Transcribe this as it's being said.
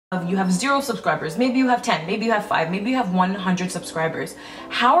You have 0 subscribers, maybe you have 10, maybe you have 5, maybe you have 100 subscribers.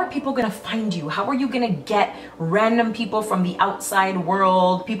 How are people gonna find you? How are you gonna get random people from the outside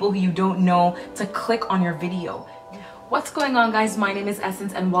world, people who you don't know, to click on your video? What's going on, guys? My name is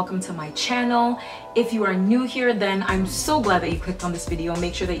Essence and welcome to my channel. If you are new here, then I'm so glad that you clicked on this video.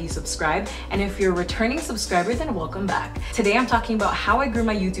 Make sure that you subscribe, and if you're a returning subscriber, then welcome back. Today I'm talking about how I grew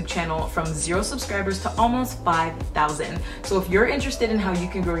my YouTube channel from 0 subscribers to almost 5,000. So if you're interested in how you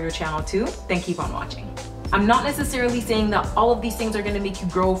can grow your channel too, then keep on watching. I'm not necessarily saying that all of these things are going to make you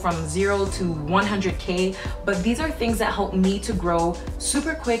grow from 0 to 100K, but these are things that help me to grow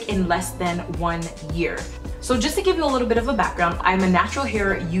super quick in less than 1 year. So just to give you a little bit of a background, I'm a natural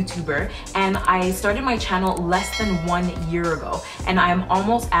hair YouTuber and I started my channel less than 1 year ago, and I'm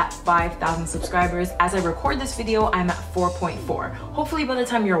almost at 5,000 subscribers. As I record this video, I'm at 4.4. Hopefully by the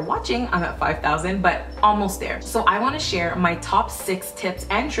time you're watching, I'm at 5,000, but almost there. So I want to share my top 6 tips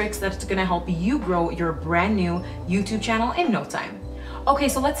and tricks that's going to help you grow your brand new YouTube channel in no time. Okay,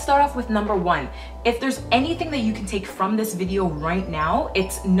 so let's start off with number 1. If there's anything that you can take from this video right now,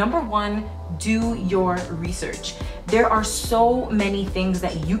 it's number 1, do your research. There are so many things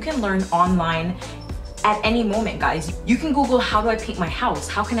that you can learn online at any moment, guys. You can Google, how do I paint my house?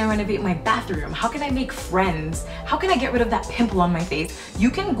 How can I renovate my bathroom? How can I make friends? How can I get rid of that pimple on my face?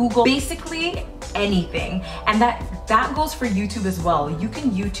 You can Google basically anything. And that goes for YouTube as well. You can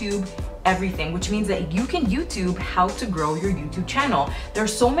YouTube everything, which means that you can YouTube how to grow your YouTube channel.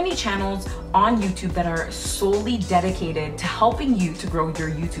 There's so many channels on YouTube that are solely dedicated to helping you to grow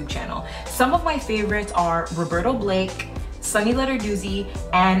your YouTube channel. Some of my favorites are Roberto Blake, Sunny Letterduzi,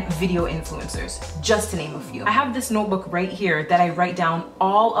 and video influencers, just to name a few. I have this notebook right here that I write down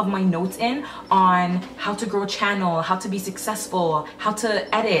all of my notes in on how to grow a channel, how to be successful, how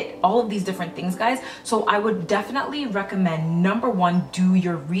to edit, all of these different things, guys. So I would definitely recommend, number 1, do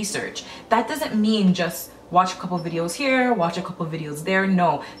your research. That doesn't mean just watch a couple videos here, watch a couple videos there.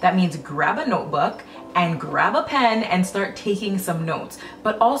 No, that means grab a notebook and grab a pen and start taking some notes.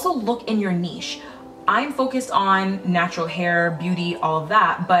 But also look in your niche. I'm focused on natural hair, beauty, all of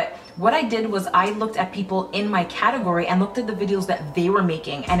that, but what I did was I looked at people in my category and looked at the videos that they were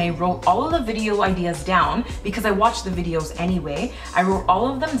making, and I wrote all of the video ideas down because I watched the videos anyway. I wrote all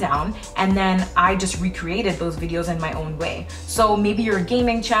of them down and then I just recreated those videos in my own way. So maybe you're a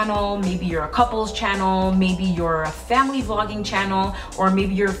gaming channel, maybe you're a couples channel, maybe you're a family vlogging channel, or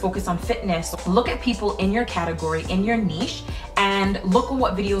maybe you're focused on fitness. Look at people in your category, in your niche, and look at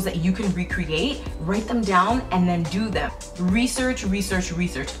what videos that you can recreate, write them down, and then do them. Research, research,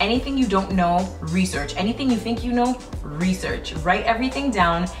 research. Anything you don't know, research. Anything you think you know, research. Write everything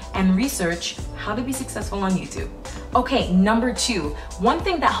down and research how to be successful on YouTube. Okay, number 2. One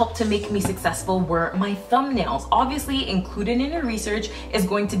thing that helped to make me successful were my thumbnails. Obviously, included in your research is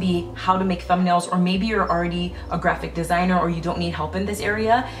going to be how to make thumbnails, or maybe you're already a graphic designer or you don't need help in this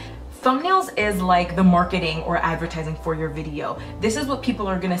area. Thumbnails is like the marketing or advertising for your video. This is what people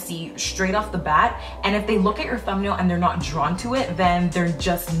are gonna see straight off the bat, and if they look at your thumbnail and they're not drawn to it, then they're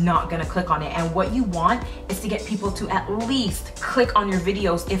just not gonna click on it. And what you want is to get people to at least click on your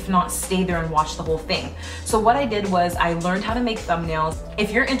videos, if not stay there and watch the whole thing. So what I did was I learned how to make thumbnails.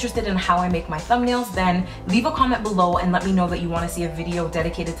 If you're interested in how I make my thumbnails, then leave a comment below and let me know that you wanna see a video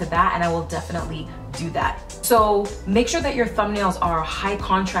dedicated to that, and I will definitely do that. So make sure that your thumbnails are high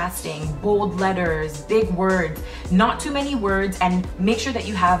contrasting, bold letters, big words, not too many words, and make sure that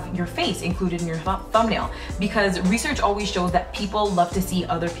you have your face included in your thumbnail, because research always shows that people love to see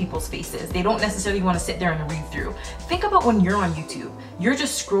other people's faces. They don't necessarily want to sit there and read through. Think about when you're on YouTube. You're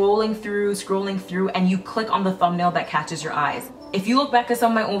just scrolling through, and you click on the thumbnail that catches your eyes. If you look back at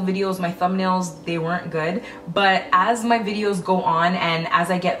some of my old videos, my thumbnails, they weren't good. But as my videos go on and as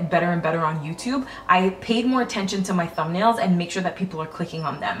I get better and better on YouTube, I paid more attention to my thumbnails and make sure that people are clicking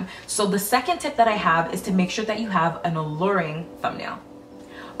on them. So the second tip that I have is to make sure that you have an alluring thumbnail.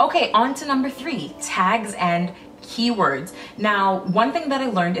 Okay, on to number 3, tags and keywords. Now, one thing that I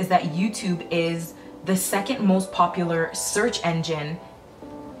learned is that YouTube is the 2nd most popular search engine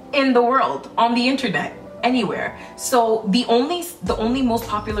in the world, on the internet. Anywhere. So the only most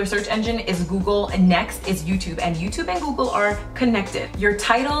popular search engine is Google, and next is YouTube, and YouTube and Google are connected. Your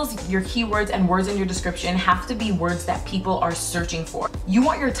titles, your keywords, and words in your description have to be words that people are searching for. You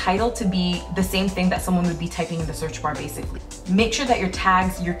want your title to be the same thing that someone would be typing in the search bar, basically. Make sure that your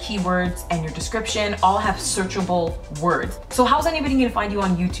tags, your keywords, and your description all have searchable words. So how's anybody gonna find you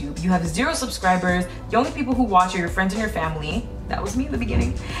on YouTube? You have 0 subscribers, the only people who watch are your friends and your family. That was me in the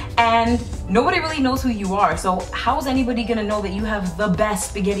beginning. And nobody really knows who you are. So how's anybody gonna know that you have the best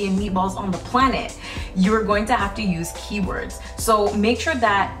spaghetti and meatballs on the planet? You're going to have to use keywords. So make sure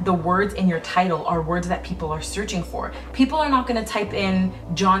that the words in your title are words that people are searching for. People are not gonna type in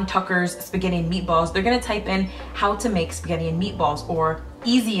John Tucker's spaghetti and meatballs. They're gonna type in how to make spaghetti and meatballs, or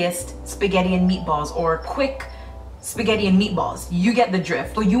easiest spaghetti and meatballs, or quick spaghetti and meatballs. You get the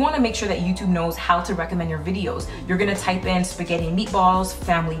drift. So you want to make sure that YouTube knows how to recommend your videos. You're going to type in spaghetti and meatballs,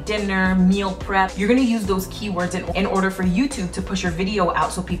 family dinner, meal prep. You're going to use those keywords in order for YouTube to push your video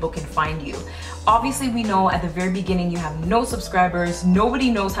out so people can find you. Obviously, we know at the very beginning you have no subscribers,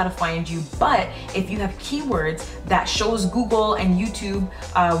 nobody knows how to find you, but if you have keywords that shows Google and YouTube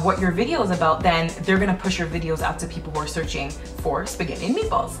what your video is about, then they're gonna push your videos out to people who are searching for spaghetti and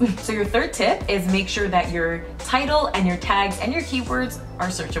meatballs. So your third tip is make sure that your title and your tags and your keywords are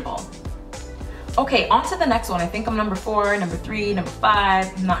searchable. Okay, on to the next one. I think I'm number 4, number 3, number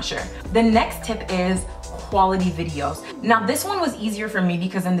 5, I'm not sure. The next tip is quality videos. Now this one was easier for me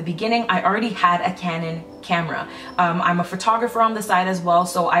because in the beginning I already had a Canon camera. I'm a photographer on the side as well,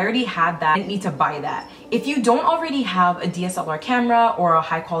 so I already had that. I didn't need to buy that. If you don't already have a DSLR camera or a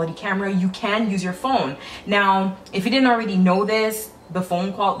high quality camera, you can use your phone. Now, if you didn't already know this,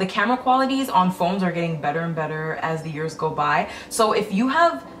 the camera qualities on phones are getting better and better as the years go by. So if you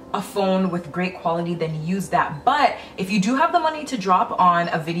have a phone with great quality, then use that. But if you do have the money to drop on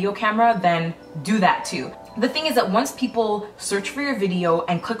a video camera, then do that too. The thing is that once people search for your video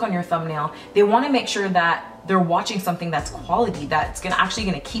and click on your thumbnail, they want to make sure that they're watching something that's quality, that's actually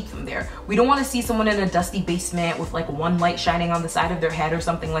gonna keep them there. We don't want to see someone in a dusty basement with like one light shining on the side of their head or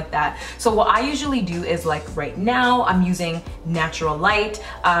something like that. So what I usually do is, like right now, I'm using natural light.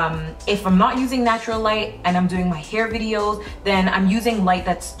 If I'm not using natural light and I'm doing my hair videos, then I'm using light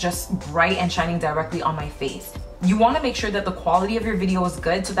that's just bright and shining directly on my face. You want to make sure that the quality of your video is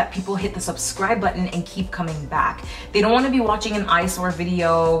good so that people hit the subscribe button and keep coming back. They don't want to be watching an eyesore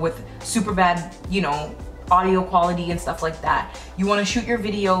video with super bad, audio quality and stuff like that. You want to shoot your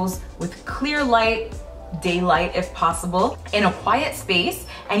videos with clear light, daylight if possible, in a quiet space,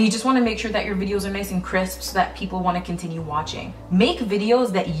 and you just want to make sure that your videos are nice and crisp so that people want to continue watching. Make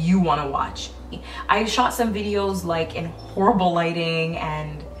videos that you want to watch. I shot some videos like in horrible lighting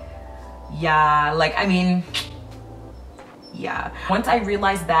and once I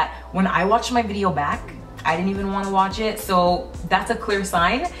realized that when I watched my video back, I didn't even want to watch it. So that's a clear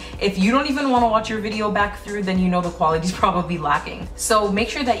sign. If you don't even want to watch your video back through, then you know the quality is probably lacking. So make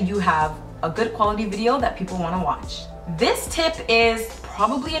sure that you have a good quality video that people want to watch. This tip is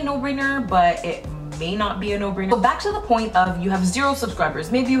probably a no-brainer, but it may not be a no-brainer. So back to the point of you have 0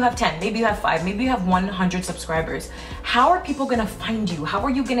 subscribers, maybe you have 10, maybe you have 5, maybe you have 100 subscribers. How are people gonna find you? How are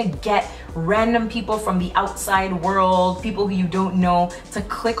you gonna get random people from the outside world, people who you don't know, to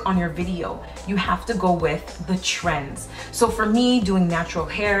click on your video? You have to go with the trends. So for me, doing natural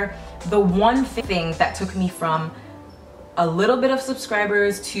hair, the one thing that took me from a little bit of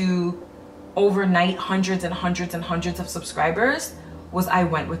subscribers to overnight hundreds and hundreds and hundreds of subscribers was I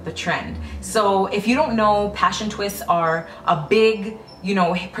went with the trend. So if you don't know, passion twists are a big,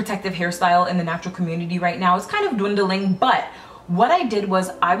 protective hairstyle in the natural community right now. It's kind of dwindling, but what I did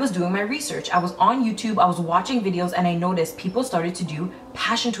was I was doing my research. I was on YouTube, I was watching videos, and I noticed people started to do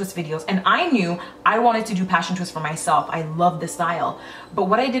passion twist videos, and I knew I wanted to do passion twist for myself. I love the style. But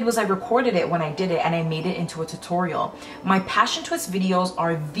what I did was I recorded it when I did it and I made it into a tutorial. My passion twist videos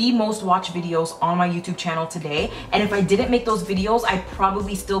are the most watched videos on my YouTube channel today, and if I didn't make those videos, I'd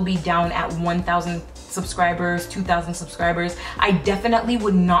probably still be down at 1,000 subscribers, 2,000 subscribers. I definitely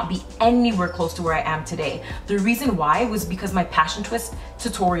would not be anywhere close to where I am today. The reason why was because my passion twist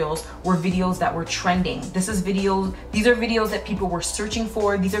tutorials were videos that were trending. These are videos that people were searching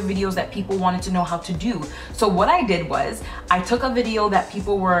for. These are videos that people wanted to know how to do. So what I did was I took a video that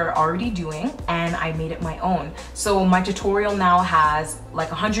people were already doing and I made it my own. So my tutorial now has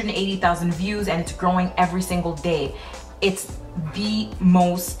like 180,000 views and it's growing every single day. It's the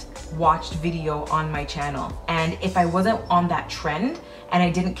most watched video on my channel, and if I wasn't on that trend and I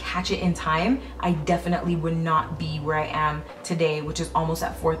didn't catch it in time, I definitely would not be where I am today, which is almost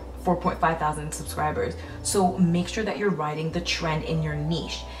at 4.5 thousand subscribers. So make sure that you're riding the trend in your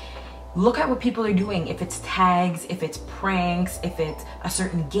niche. Look at what people are doing. If it's tags, if it's pranks, if it's a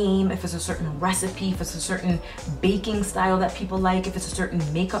certain game, if it's a certain recipe, if it's a certain baking style that people like, if it's a certain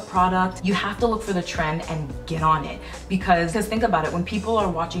makeup product, you have to look for the trend and get on it. Because think about it, when people are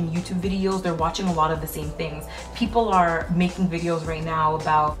watching YouTube videos, they're watching a lot of the same things. People are making videos right now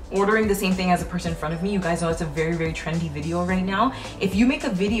about ordering the same thing as a person in front of me. You guys know it's a very, very trendy video right now. If you make a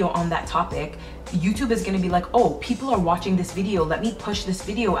video on that topic, YouTube is going to be like, oh, people are watching this video, let me push this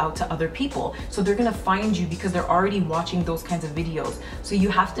video out to other people. So they're going to find you because they're already watching those kinds of videos. So you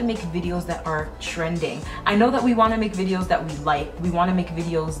have to make videos that are trending. I know that we want to make videos that we like. We want to make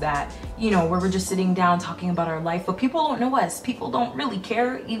videos that, you know, where we're just sitting down talking about our life, but people don't know us. People don't really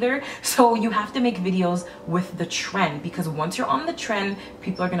care either. So you have to make videos with the trend, because once you're on the trend,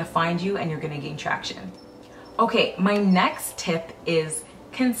 people are going to find you and you're going to gain traction. Okay, my next tip is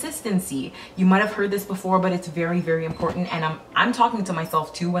consistency. You might have heard this before, but it's very, very important, and I'm talking to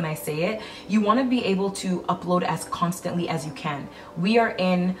myself too when I say it. You want to be able to upload as constantly as you can. We are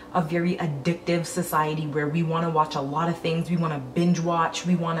in a very addictive society where we want to watch a lot of things. We want to binge watch.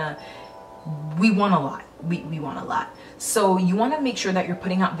 We want a lot. We want a lot. So you want to make sure that you're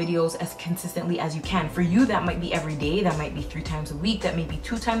putting out videos as consistently as you can. For you, that might be every day, that might be 3 times a week, that may be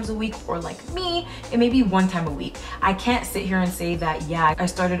 2 times a week, or like me, it may be 1 time a week. I can't sit here and say that, yeah, I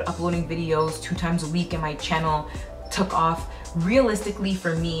started uploading videos 2 times a week and my channel took off. Realistically,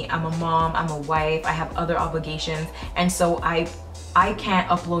 for me, I'm a mom, I'm a wife, I have other obligations, and so I can't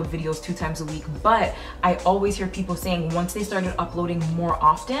upload videos 2 times a week, but I always hear people saying once they started uploading more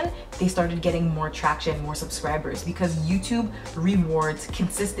often, they started getting more traction, more subscribers, because YouTube rewards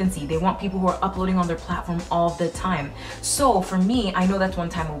consistency. They want people who are uploading on their platform all the time. So for me, I know that's 1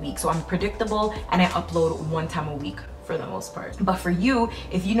 time a week, so I'm predictable and I upload 1 time a week for the most part. But for you,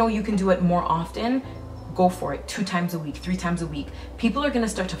 if you know you can do it more often, go for it. 2 times a week, 3 times a week. People are going to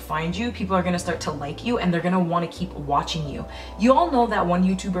start to find you, people are going to start to like you, and they're going to want to keep watching you. You all know that one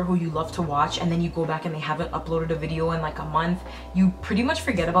YouTuber who you love to watch, and then you go back and they haven't uploaded a video in like a month. You pretty much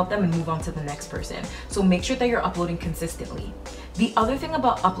forget about them and move on to the next person. So make sure that you're uploading consistently. The other thing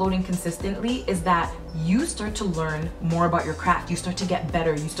about uploading consistently is that you start to learn more about your craft. You start to get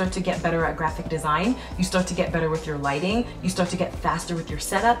better. You start to get better at graphic design. You start to get better with your lighting. You start to get faster with your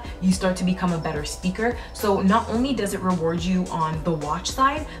setup. You start to become a better speaker. So not only does it reward you on the watch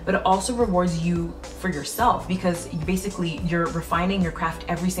side, but it also rewards you for yourself, because basically you're refining your craft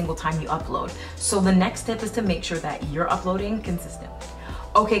every single time you upload. So the next tip is to make sure that you're uploading consistently.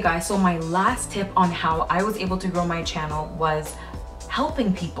 Okay guys, so my last tip on how I was able to grow my channel was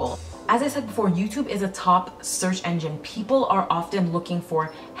helping people. As I said before, YouTube is a top search engine. People are often looking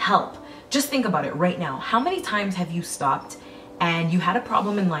for help. Just think about it right now. How many times have you stopped and you had a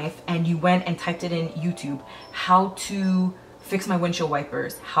problem in life and you went and typed it in YouTube, how to fix my windshield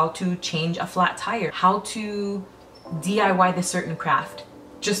wipers, how to change a flat tire, how to DIY this certain craft?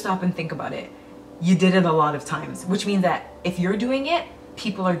 Just stop and think about it. You did it a lot of times, which means that if you're doing it,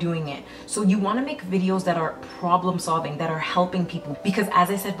 people are doing it. So you want to make videos that are problem solving, that are helping people, because as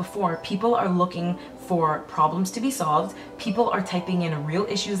I said before, people are looking for problems to be solved. People are typing in real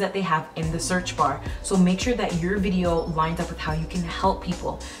issues that they have in the search bar. So make sure that your video lines up with how you can help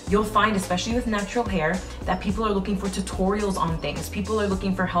people. You'll find, especially with natural hair, that people are looking for tutorials on things. People are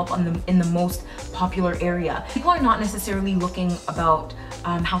looking for help in the most popular area. People are not necessarily looking about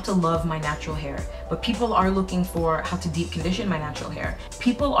how to love my natural hair, but people are looking for how to deep condition my natural hair.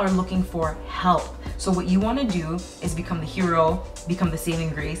 People are looking for help. So what you want to do is become the hero, become the saving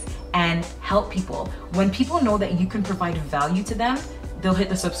grace, and help people. When people know that you can provide value to them, they'll hit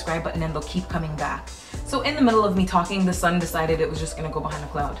the subscribe button and they'll keep coming back. So in the middle of me talking, the sun decided it was just gonna go behind a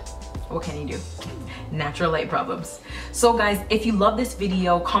cloud. What can you do? Natural light problems. So guys, if you love this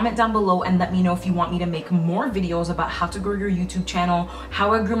video, comment down below and let me know if you want me to make more videos about how to grow your YouTube channel,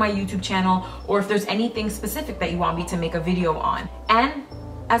 how I grew my YouTube channel, or if there's anything specific that you want me to make a video on. And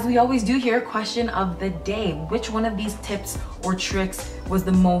as we always do here, question of the day. Which one of these tips or tricks was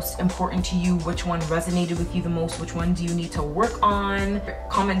the most important to you? Which one resonated with you the most? Which one do you need to work on?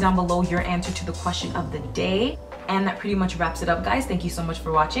 Comment down below your answer to the question of the day. And that pretty much wraps it up, guys. Thank you so much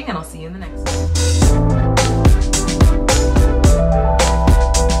for watching, and I'll see you in the next one.